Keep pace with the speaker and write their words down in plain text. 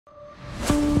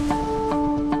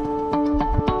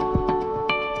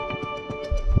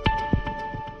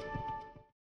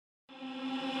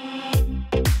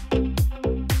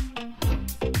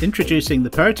Introducing the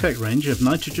Power-TEC range of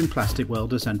nitrogen plastic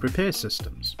welders and repair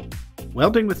systems.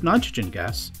 Welding with nitrogen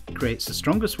gas creates the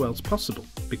strongest welds possible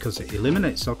because it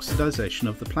eliminates oxidisation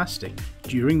of the plastic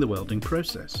during the welding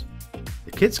process.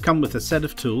 The kits come with a set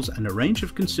of tools and a range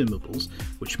of consumables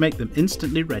which make them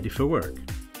instantly ready for work.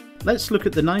 Let's look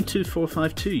at the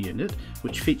 92452 unit,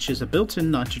 which features a built-in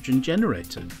nitrogen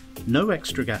generator, no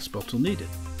extra gas bottle needed.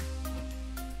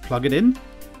 Plug it in,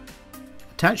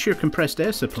 attach your compressed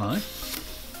air supply,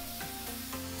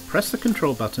 press the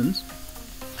control buttons,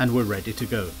 and we're ready to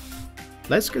go.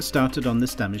 Let's get started on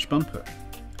this damaged bumper.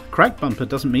 A cracked bumper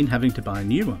doesn't mean having to buy a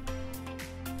new one.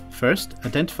 First,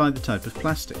 identify the type of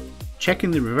plastic.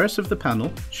 Checking the reverse of the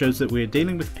panel shows that we are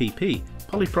dealing with PP,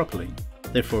 polypropylene.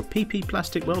 Therefore, PP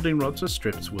plastic welding rods or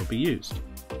strips will be used.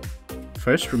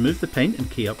 First, remove the paint and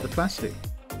key up the plastic.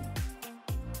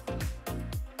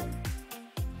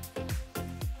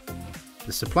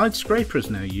 The supplied scraper is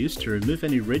now used to remove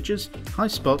any ridges, high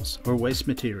spots or waste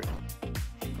material.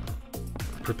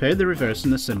 Prepare the reverse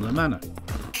in a similar manner.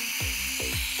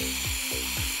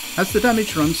 As the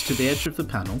damage runs to the edge of the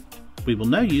panel, we will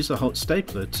now use a hot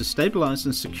stapler to stabilise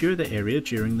and secure the area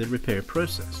during the repair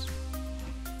process.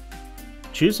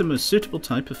 Choose a most suitable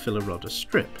type of filler rod or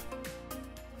strip.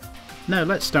 Now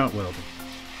let's start welding.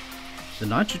 The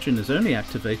nitrogen is only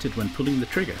activated when pulling the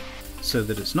trigger, so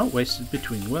that it's not wasted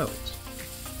between welds.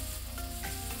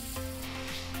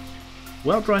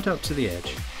 Weld right up to the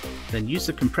edge, then use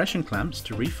the compression clamps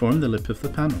to reform the lip of the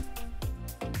panel.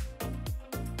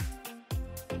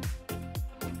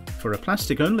 For a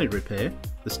plastic only repair,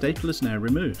 the staple is now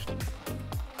removed.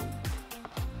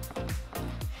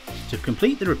 To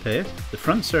complete the repair, the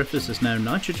front surface is now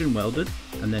nitrogen welded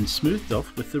and then smoothed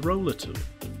off with the roller tool.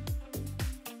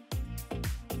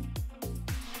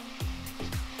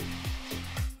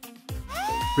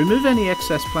 Remove any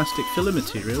excess plastic filler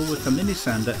material with a mini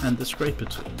sander and the scraper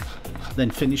tool.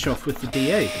 Then finish off with the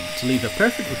DA to leave a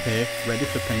perfect repair ready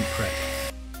for paint prep.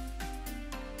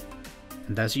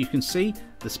 And as you can see,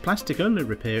 this plastic only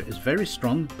repair is very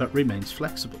strong but remains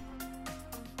flexible.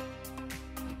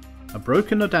 A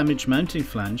broken or damaged mounting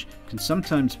flange can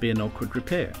sometimes be an awkward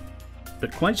repair,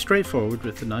 but quite straightforward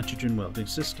with the nitrogen welding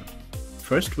system.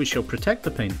 First, we shall protect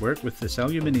the paintwork with this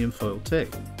aluminium foil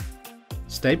tape.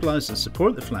 Stabilise and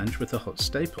support the flange with a hot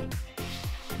staple.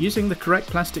 Using the correct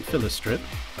plastic filler strip,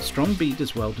 a strong bead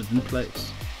is welded in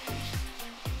place.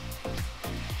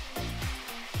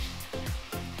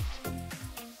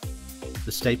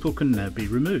 The staple can now be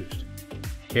removed.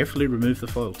 Carefully remove the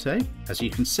foil tape. As you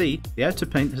can see, the outer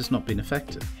paint has not been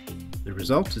affected. The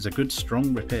result is a good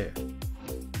strong repair.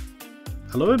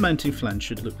 A lower mounting flange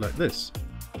should look like this.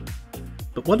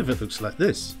 But what if it looks like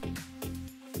this?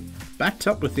 Backed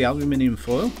up with the aluminium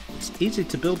foil, it's easy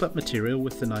to build up material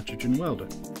with the nitrogen welder.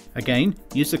 Again,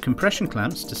 use the compression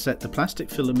clamps to set the plastic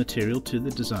filler material to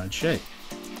the desired shape.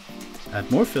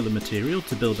 Add more filler material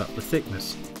to build up the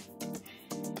thickness.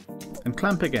 And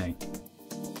clamp again.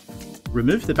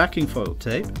 Remove the backing foil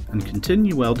tape and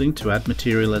continue welding to add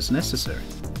material as necessary.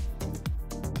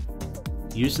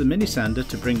 Use the mini sander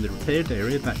to bring the repaired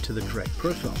area back to the correct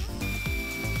profile.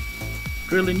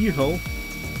 Drill a new hole,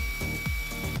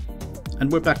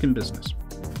 and we're back in business.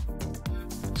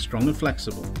 Strong and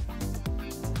flexible.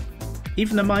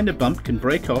 Even a minor bump can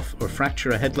break off or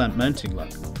fracture a headlamp mounting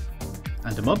lug,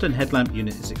 and a modern headlamp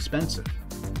unit is expensive.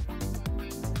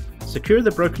 Secure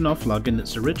the broken off lug in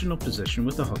its original position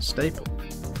with a hot staple.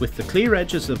 With the clear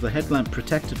edges of the headlamp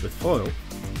protected with foil,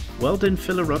 weld in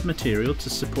filler rod material to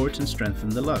support and strengthen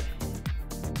the lug.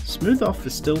 Smooth off the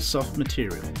still soft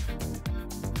material,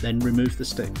 then remove the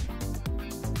staple.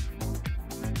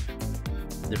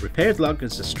 The repaired lug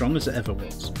is as strong as it ever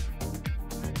was.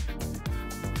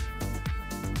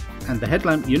 And the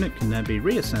headlamp unit can now be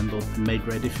reassembled and made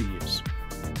ready for use.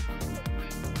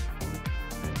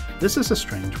 This is a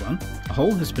strange one. A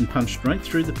hole has been punched right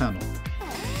through the panel.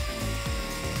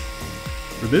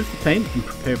 Remove the paint and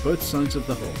prepare both sides of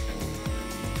the hole.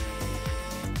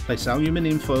 Place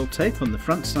aluminium foil tape on the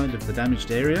front side of the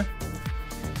damaged area.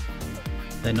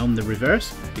 Then on the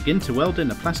reverse, begin to weld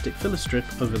in a plastic filler strip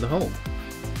over the hole.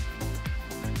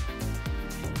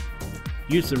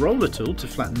 Use the roller tool to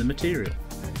flatten the material.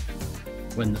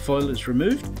 When the foil is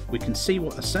removed, we can see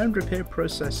what a sound repair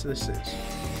process this is.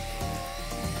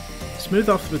 Smooth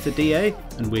off with the DA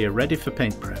and we are ready for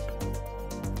paint prep.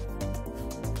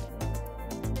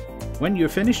 When you're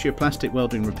finished your plastic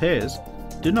welding repairs,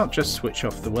 do not just switch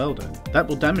off the welder. That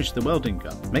will damage the welding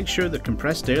gun. Make sure the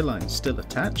compressed air line is still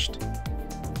attached.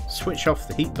 Switch off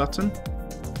the heat button.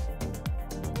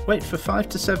 Wait for 5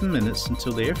 to 7 minutes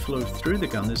until the airflow through the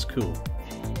gun is cool.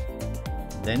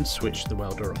 then switch the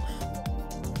welder off.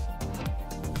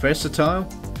 Versatile,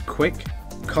 quick,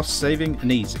 cost-saving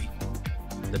and easy.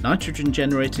 The nitrogen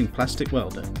generating plastic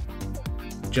welder.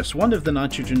 Just one of the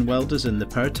nitrogen welders in the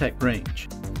Power-TEC range.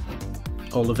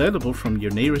 All available from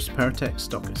your nearest Power-TEC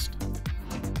stockist.